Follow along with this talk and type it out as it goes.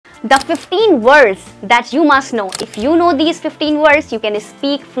The 15 words that you must know. If you know these 15 words, you can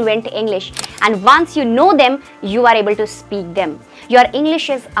speak fluent English. And once you know them, you are able to speak them. Your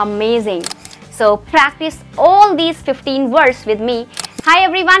English is amazing. So practice all these 15 words with me. Hi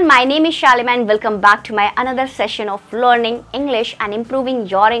everyone, my name is Shalima and welcome back to my another session of learning English and improving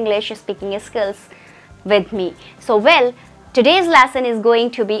your English speaking skills with me. So today's lesson is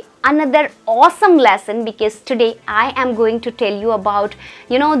going to be another awesome lesson because today I am going to tell you about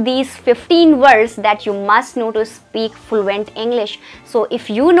these 15 words that you must know to speak fluent English. So if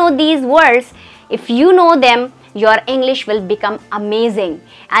you know these words, if you know them, your English will become amazing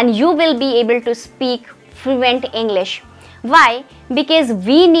and you will be able to speak fluent English. Why? Because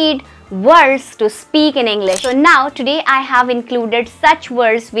we need words to speak in English. So now today I have included such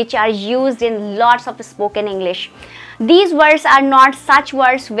words which are used in lots of spoken English. These words are not such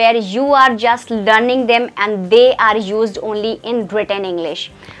words where you are just learning them and they are used only in written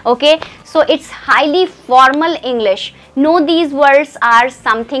English. Okay, so it's highly formal English. No, these words are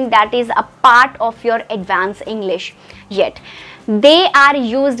something that is a part of your advanced English. Yet they are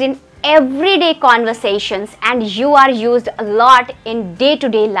used in everyday conversations and you are used a lot in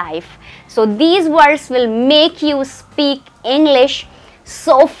day-to-day life. So these words will make you speak English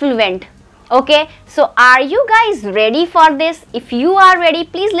so fluent. Okay, so are you guys ready for this? If you are ready,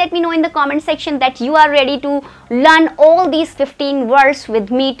 please let me know in the comment section that you are ready to learn all these 15 words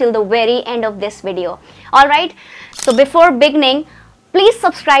with me till the very end of this video. Alright, so before beginning, please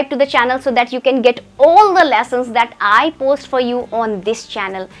subscribe to the channel so that you can get all the lessons that I post for you on this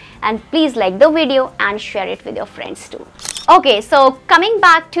channel. And please like the video and share it with your friends too. Okay, so coming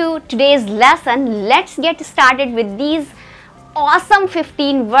back to today's lesson, let's get started with these awesome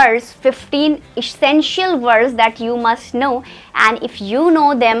 15 words, 15 essential words that you must know, and if you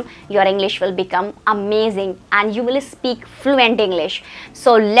know them, your English will become amazing and you will speak fluent English.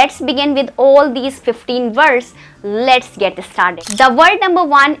 So let's begin with all these 15 words. Let's get started. The word number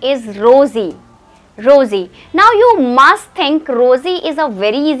 1 is rosy. Rosy. Now you must think rosy is a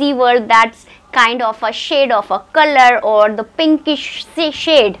very easy word that's kind of a shade of a color or the pinkish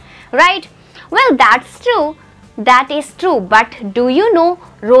shade, right? Well, that's true. That is true, but do you know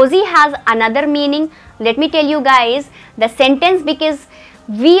rosy has another meaning? Let me tell you guys the sentence because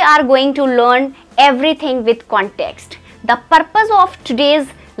we are going to learn everything with context. The purpose of today's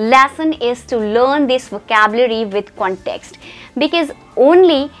lesson is to learn this vocabulary with context because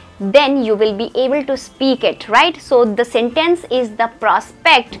only then you will be able to speak it, right? So the sentence is the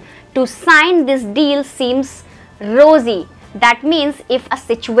prospect to sign this deal seems rosy. That means if a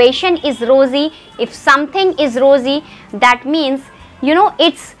situation is rosy, if something is rosy, that means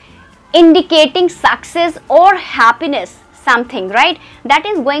it's indicating success or happiness, something, right? That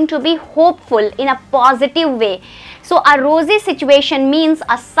is going to be hopeful in a positive way. So a rosy situation means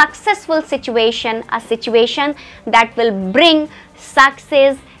a successful situation, a situation that will bring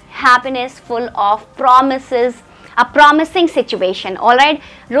success, happiness, full of promises, a promising situation. Alright,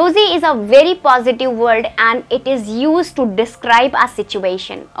 rosy is a very positive word and it is used to describe a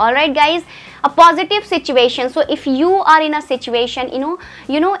situation. Alright guys, a positive situation. So if you are in a situation,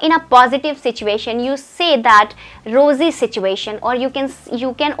 in a positive situation, you say that rosy situation, or you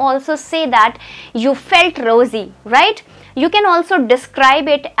can also say that you felt rosy, right? You can also describe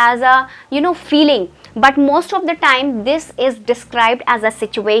it as a feeling, but most of the time this is described as a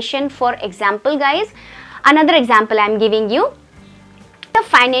situation. For example guys, another example I am giving you. The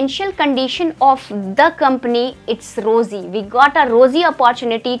financial condition of the company, it's rosy. We got a rosy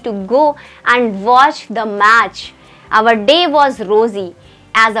opportunity to go and watch the match. Our day was rosy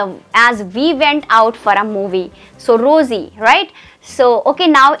as we went out for a movie. So rosy, right? So okay,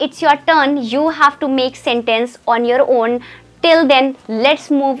 now it's your turn. You have to make sentence on your own. Till then,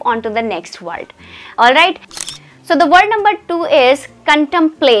 let's move on to the next word. Alright. So the word number 2 is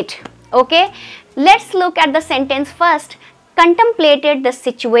contemplate. Okay. Let's look at the sentence first. Contemplated the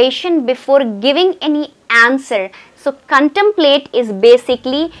situation before giving any answer. So contemplate is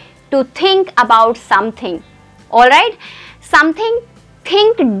basically to think about something. Alright, something,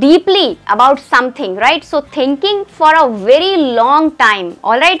 think deeply about something, right? So thinking for a very long time.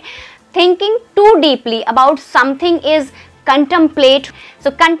 Alright, thinking too deeply about something is contemplate.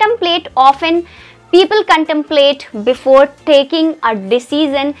 So contemplate, often people contemplate before taking a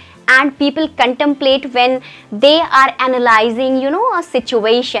decision, and people contemplate when they are analyzing a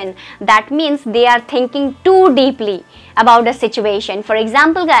situation. That means they are thinking too deeply about a situation. For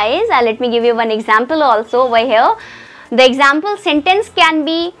example guys, let me give you one example also over here. The example sentence can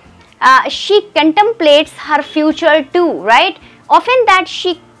be she contemplates her future too, right? Often that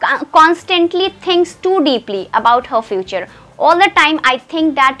she constantly thinks too deeply about her future. all the time. I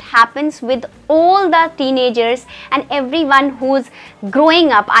think that happens with all the teenagers and everyone who's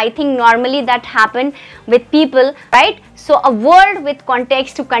growing up. I think normally that happen with people, right? So a word with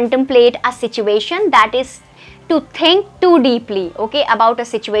context to contemplate a situation, that is to think too deeply, okay, about a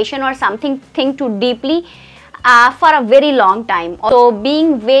situation or something, think too deeply for a very long time. So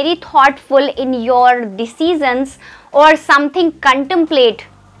being very thoughtful in your decisions or something, contemplate.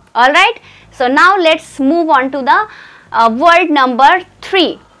 All right, so now let's move on to the word number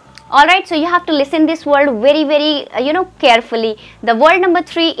 3. All right, so you have to listen this word very carefully. The word number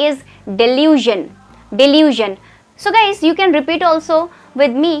 3 is delusion. Delusion. So guys, you can repeat also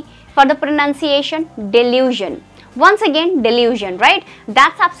with me for the pronunciation, delusion. Once again, delusion, right?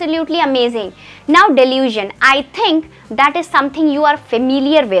 That's absolutely amazing. Now delusion, I think that is something you are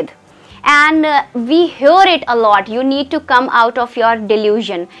familiar with, and we hear it a lot. You need to come out of your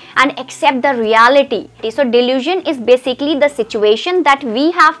delusion and accept the reality. So delusion is basically the situation that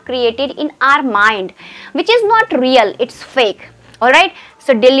we have created in our mind, which is not real, it's fake. Alright,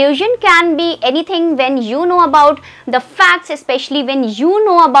 so delusion can be anything. When you know about the facts, especially when you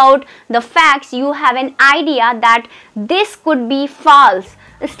know about the facts, you have an idea that this could be false,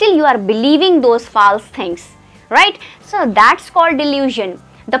 still you are believing those false things, right? So that's called delusion.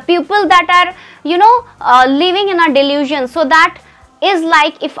 The people that are living in a delusion, so that is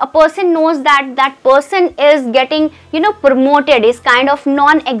like if a person knows that that person is getting promoted, is kind of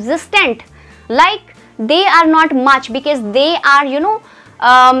non-existent, like they are not much because they are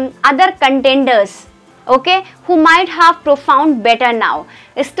other contenders, okay, who might have performed better now.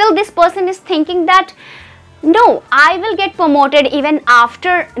 Still this person is thinking that no, I will get promoted even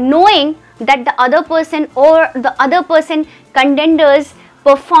after knowing that the other person or the other person contenders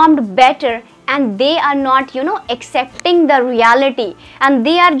performed better, and they are not accepting the reality, and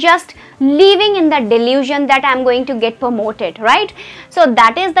they are just living in the delusion that I'm going to get promoted, right? So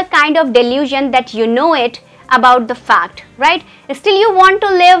that is the kind of delusion that you know it about the fact, right? Still you want to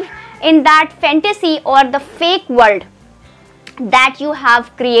live in that fantasy or the fake world that you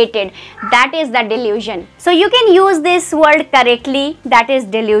have created. That is the delusion. So you can use this word correctly, that is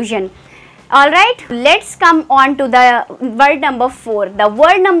delusion. Alright, let's come on to the word number 4. The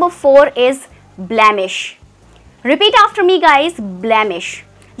word number 4 is blemish. Repeat after me guys, blemish.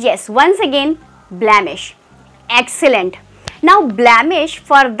 Yes, once again, blemish. Excellent. Now blemish,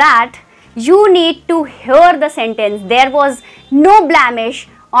 for that you need to hear the sentence. There was no blemish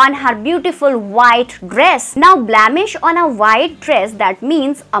on her beautiful white dress. Now blemish on a white dress, that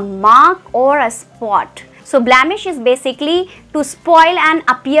means a mark or a spot. So blemish is basically to spoil an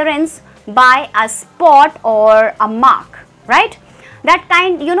appearance by a spot or a mark, right? That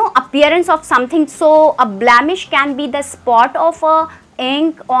kind appearance of something. So a blemish can be the spot of a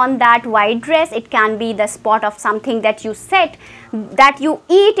ink on that white dress. It can be the spot of something that you set, that you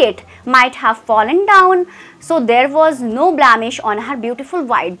eat, it might have fallen down. So there was no blemish on her beautiful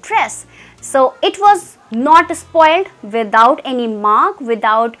white dress. So it was not spoiled, without any mark,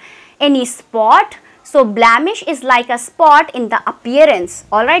 without any spot. So blemish is like a spot in the appearance.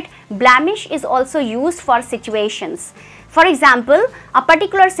 Alright, blemish is also used for situations. For example, a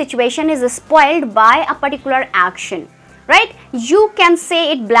particular situation is spoiled by a particular action, right? You can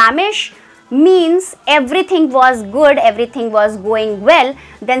say it blemish means everything was good, everything was going well,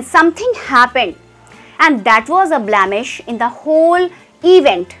 then something happened, and that was a blemish in the whole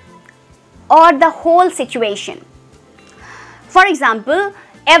event or the whole situation. For example,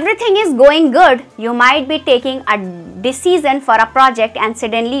 everything is going good, you might be taking a decision for a project, and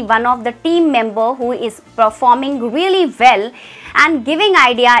suddenly one of the team member who is performing really well and giving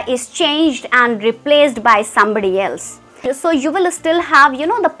idea is changed and replaced by somebody else. So you will still have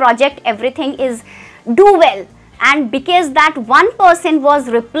the project, everything is do well, and because that one person was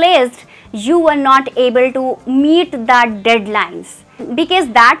replaced, you were not able to meet the deadlines, because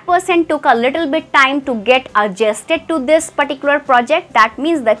that person took a little bit time to get adjusted to this particular project. That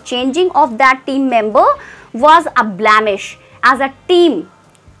means the changing of that team member was a blemish, as a team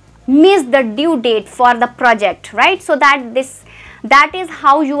missed the due date for the project, right? So that is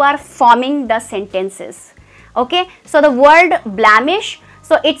how you are forming the sentences. Okay, so the word blemish,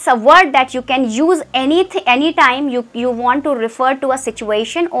 so it's a word that you can use anytime you want to refer to a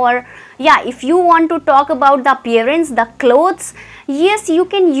situation, or yeah, if you want to talk about the appearance, the clothes, yes, you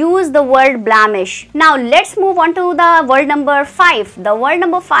can use the word blemish. Now let's move on to the word number 5. The word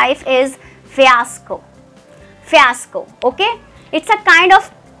number 5 is fiasco. Fiasco, okay, it's a kind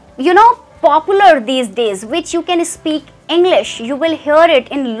of popular these days, which you can speak English. You will hear it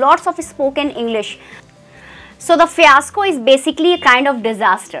in lots of spoken English. So the fiasco is basically a kind of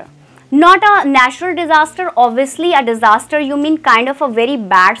disaster. Not a natural disaster. Obviously a disaster you mean kind of a very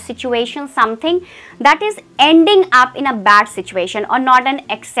bad situation, something that is ending up in a bad situation or not an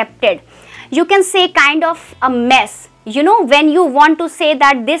accepted. You can say kind of a mess. You know, when you want to say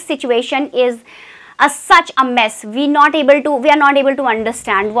that this situation is such a mess, we are not able to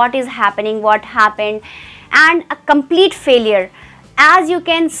understand what is happening, what happened, and a complete failure. As you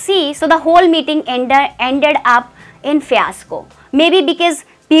can see, so the whole meeting ended up in fiasco. Maybe because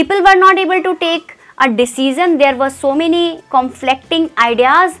people were not able to take a decision. There were so many conflicting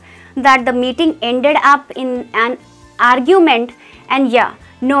ideas that the meeting ended up in an argument, and yeah,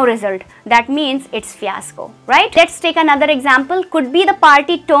 no result. That means it's fiasco, right? Let's take another example. Could be the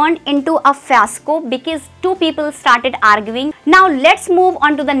party turned into a fiasco because two people started arguing. Now let's move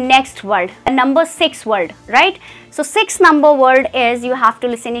on to the next word, the number 6 word, right? So 6 number word is, you have to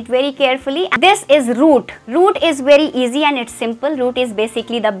listen it very carefully. This is root. Root is very easy and it's simple. Root is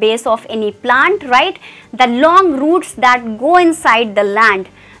basically the base of any plant, right? The long roots that go inside the land,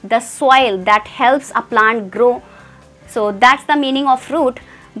 the soil that helps a plant grow. So that's the meaning of root.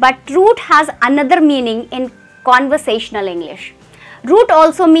 But root has another meaning in conversational English. Root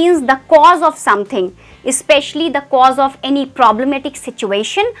also means the cause of something, especially the cause of any problematic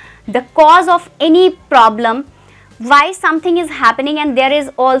situation, the cause of any problem, why something is happening, and there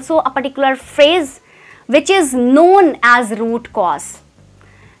is also a particular phrase which is known as root cause.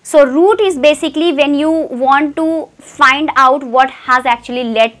 So root is basically when you want to find out what has actually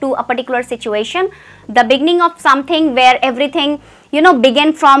led to a particular situation, the beginning of something where everything, you know,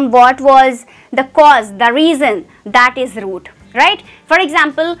 began from what was the cause, the reason, that is root, right? For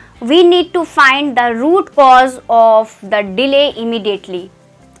example, we need to find the root cause of the delay immediately,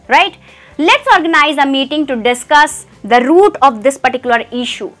 right? Let's organize a meeting to discuss the root of this particular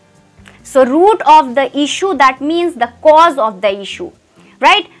issue. So root of the issue, that means the cause of the issue,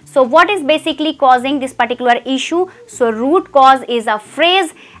 right? So what is basically causing this particular issue? So root cause is a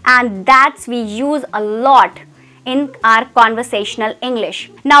phrase, and that's we use a lot in our conversational English.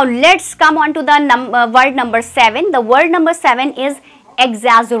 Now let's come on to the word number 7. The word number 7 is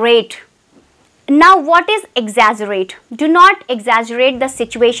exaggerate. Now what is exaggerate? Do not exaggerate the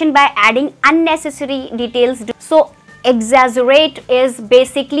situation by adding unnecessary details. So exaggerate is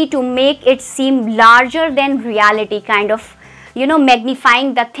basically to make it seem larger than reality, kind of, you know,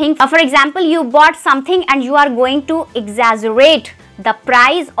 magnifying the thing. For example, you bought something and you are going to exaggerate the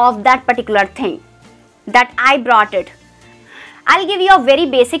price of that particular thing, that I brought it. I'll give you a very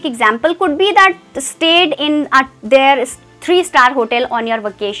basic example. Could be that stayed in their 3-star hotel on your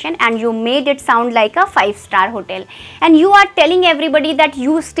vacation and you made it sound like a 5-star hotel, and you are telling everybody that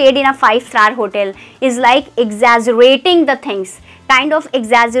you stayed in a 5-star hotel is like exaggerating the things, kind of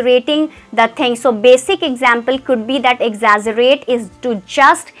exaggerating the thing. So basic example could be that exaggerate is to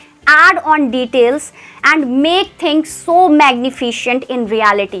just add on details and make things so magnificent in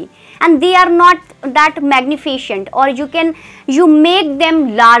reality, and they are not that magnificent, or you make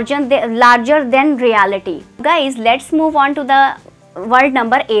them larger than reality. Guys, let's move on to the word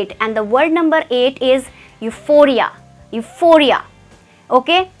number 8, and the word number 8 is euphoria. Euphoria.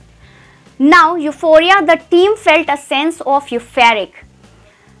 Okay, now euphoria, the team felt a sense of euphoric.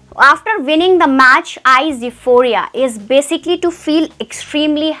 After winning the match, euphoria is basically to feel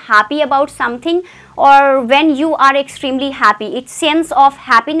extremely happy about something, or when you are extremely happy, it's sense of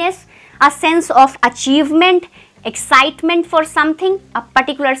happiness, a sense of achievement, excitement for something, a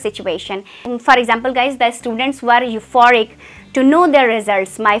particular situation. For example, guys, the students were euphoric to know their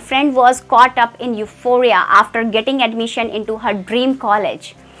results. My friend was caught up in euphoria after getting admission into her dream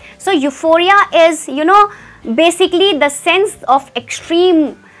college. So euphoria is, you know, basically the sense of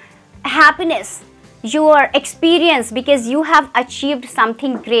extreme happiness, your experience because you have achieved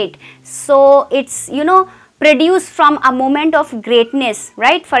something great. So it's, you know, produced from a moment of greatness,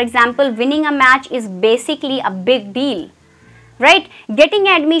 right? For example, winning a match is basically a big deal, right? Getting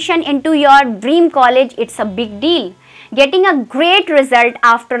admission into your dream college, it's a big deal. Getting a great result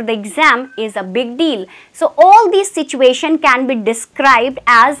after the exam is a big deal. So all these situations can be described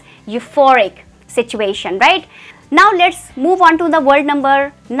as euphoric situation, right? Now let's move on to the word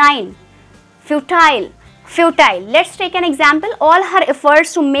number 9, futile. Futile. Let's take an example. All her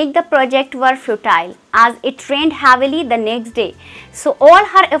efforts to make the project were futile as it rained heavily the next day. So all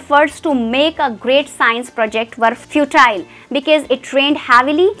her efforts to make a great science project were futile because it rained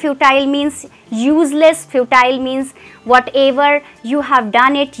heavily. Futile means useless. Futile means whatever you have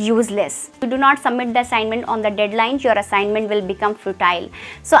done it useless. You do not submit the assignment on the deadline, your assignment will become futile.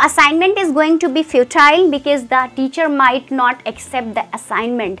 So assignment is going to be futile because the teacher might not accept the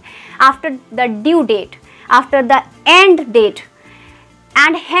assignment after the due date, after the end date.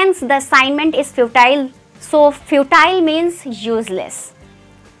 and hence the assignment is futile. So futile means useless.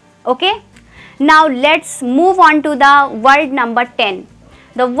 Okay. Now let's move on to the word number 10.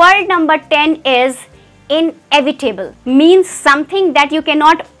 The word number 10 is inevitable. Means something that you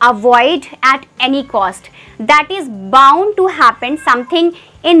cannot avoid at any cost. That is bound to happen. Something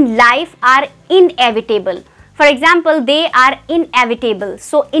in life are inevitable. For example, they are inevitable.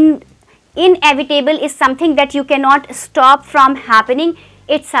 So inevitable is something that you cannot stop from happening.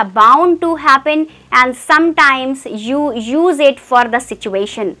 It's a bound to happen, and sometimes you use it for the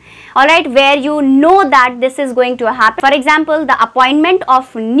situation, alright, where you know that this is going to happen. For example, the appointment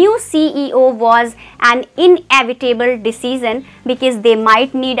of new CEO was an inevitable decision because they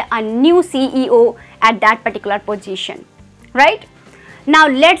might need a new CEO at that particular position, right? Now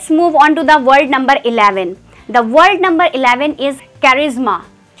let's move on to the word number 11. The word number 11 is charisma.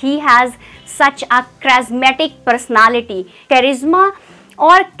 He has such a charismatic personality. Charisma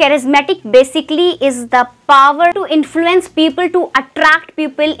or charismatic basically is the power to influence people, to attract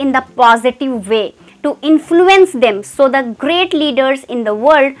people in the positive way, to influence them. So the great leaders in the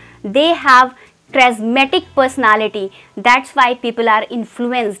world, they have charismatic personality. That's why people are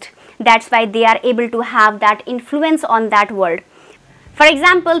influenced. That's why they are able to have that influence on that world. For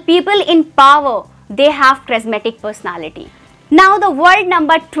example, people in power, they have charismatic personality. Now the word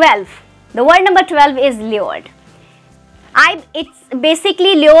number 12. The word number 12 is lured. It's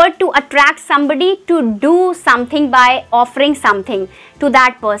basically lured to attract somebody to do something by offering something to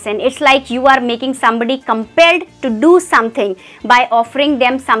that person. It's like you are making somebody compelled to do something by offering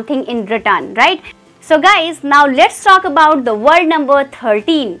them something in return, right? So guys, now let's talk about the word number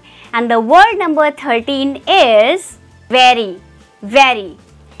 13. And the word number 13 is very, very.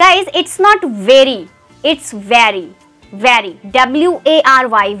 Guys, it's not very, it's very, very.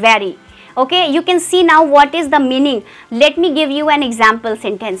 W-A-R-Y, very. Okay, you can see now what is the meaning. Let me give you an example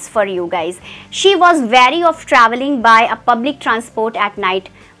sentence for you guys. She was wary of traveling by a public transport at night.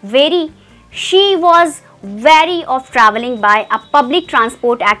 Very. She was wary of traveling by a public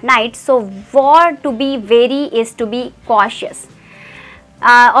transport at night. So, for to be wary is to be cautious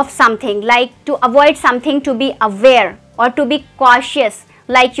of something, like to avoid something, to be aware, or to be cautious,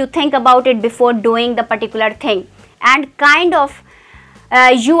 like you think about it before doing the particular thing, and kind of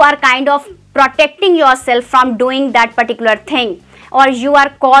you are kind of protecting yourself from doing that particular thing, or you are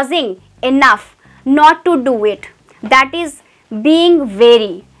causing enough not to do it. That is being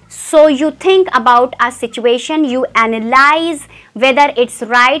wary. So you think about a situation, you analyze whether it's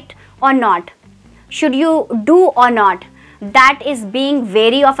right or not, should you do or not. That is being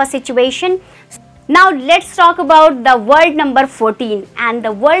wary of a situation. Now let's talk about the word number 14, and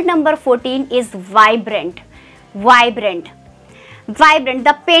the word number 14 is vibrant. Vibrant. Vibrant.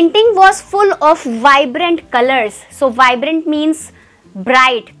 The painting was full of vibrant colors. So vibrant means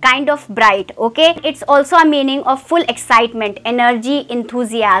bright, kind of bright. Okay, it's also a meaning of full excitement, energy,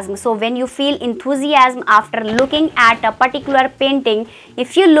 enthusiasm. So when you feel enthusiasm after looking at a particular painting,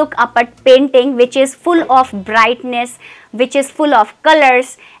 if you look up at painting which is full of brightness, which is full of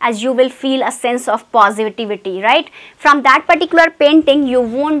colors, as you will feel a sense of positivity, right? From that particular painting, you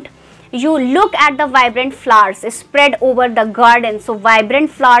look at the vibrant flowers spread over the garden. So vibrant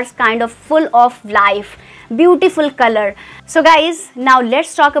flowers, kind of full of life, beautiful color. So guys, now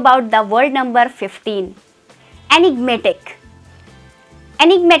let's talk about the word number 15. Enigmatic.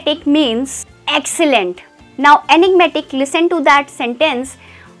 Enigmatic means excellent. Now enigmatic, listen to that sentence.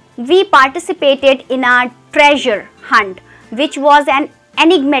 We participated in a treasure hunt, which was an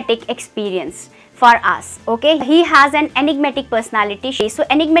enigmatic experience for us. Okay, he has an enigmatic personality. So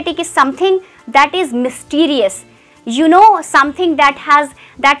enigmatic is something that is mysterious, you know, something that has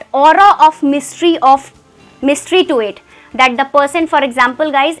that aura of mystery to it, that the person, for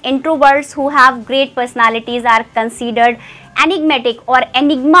example guys, introverts who have great personalities are considered enigmatic or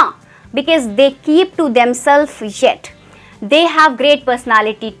enigma because they keep to themselves, yet they have great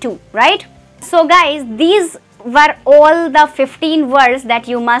personality too, right? So guys, these were all the 15 words that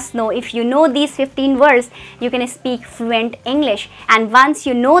you must know. If you know these 15 words, you can speak fluent English, and once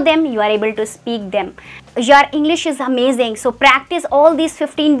you know them, you are able to speak them. Your English is amazing, so practice all these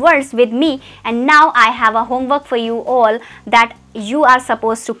 15 words with me. And now I have a homework for you all, that you are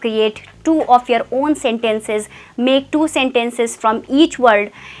supposed to create 2 of your own sentences, make 2 sentences from each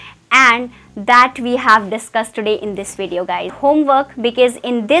word, and that we have discussed today in this video guys. Homework, because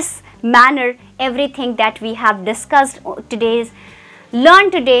in this manner everything that we have discussed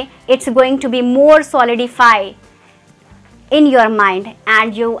learned today, it's going to be more solidified in your mind,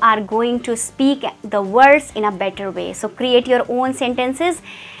 and you are going to speak the words in a better way. So create your own sentences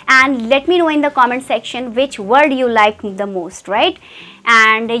and let me know in the comment section which word you like the most, right?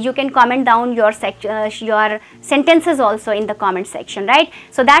 and you can comment down your sentences also in the comment section, right?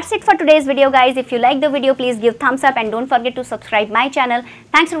 So that's it for today's video, guys. If you like the video, please give thumbs up and don't forget to subscribe my channel.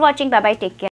 Thanks for watching. Bye bye. Take care.